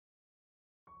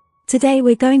Today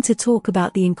we're going to talk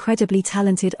about the incredibly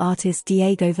talented artist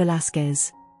Diego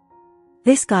Velazquez.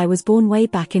 This guy was born way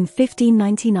back in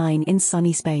 1599 in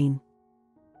sunny Spain.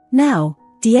 Now,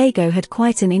 Diego had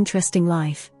quite an interesting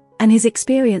life, and his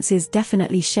experiences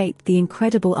definitely shaped the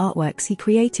incredible artworks he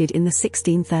created in the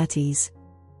 1630s.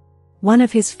 One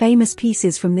of his famous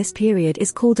pieces from this period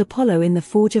is called Apollo in the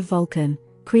Forge of Vulcan,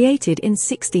 created in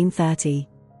 1630.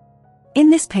 In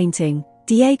this painting,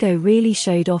 Diego really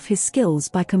showed off his skills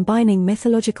by combining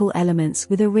mythological elements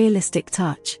with a realistic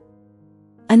touch.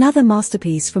 Another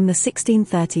masterpiece from the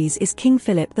 1630s is King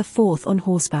Philip IV on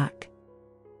horseback.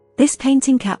 This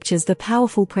painting captures the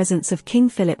powerful presence of King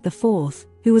Philip IV,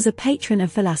 who was a patron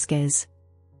of Velazquez.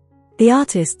 The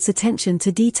artist's attention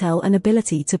to detail and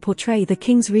ability to portray the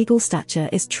king's regal stature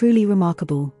is truly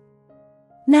remarkable.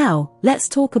 Now, let's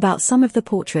talk about some of the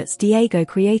portraits Diego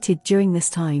created during this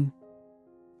time.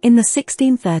 In the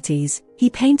 1630s, he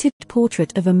painted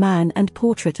Portrait of a Man and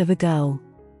Portrait of a Girl.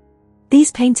 These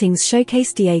paintings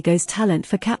showcase Diego's talent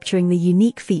for capturing the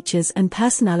unique features and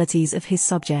personalities of his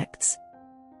subjects.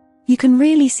 You can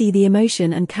really see the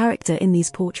emotion and character in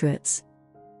these portraits.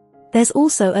 There's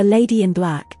also A Lady in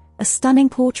Black, a stunning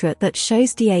portrait that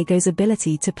shows Diego's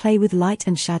ability to play with light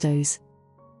and shadows.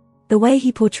 The way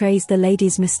he portrays the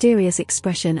lady's mysterious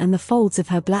expression and the folds of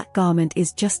her black garment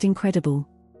is just incredible.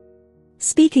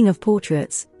 Speaking of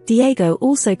portraits, Diego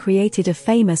also created a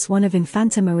famous one of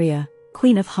Infanta Maria,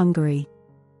 Queen of Hungary.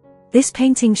 This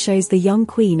painting shows the young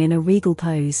queen in a regal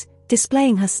pose,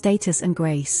 displaying her status and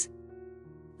grace.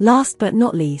 Last but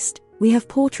not least, we have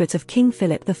Portrait of King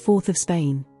Philip IV of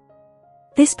Spain.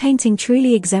 This painting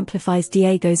truly exemplifies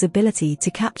Diego's ability to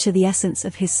capture the essence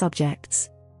of his subjects.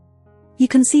 You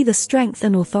can see the strength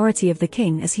and authority of the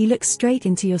king as he looks straight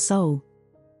into your soul.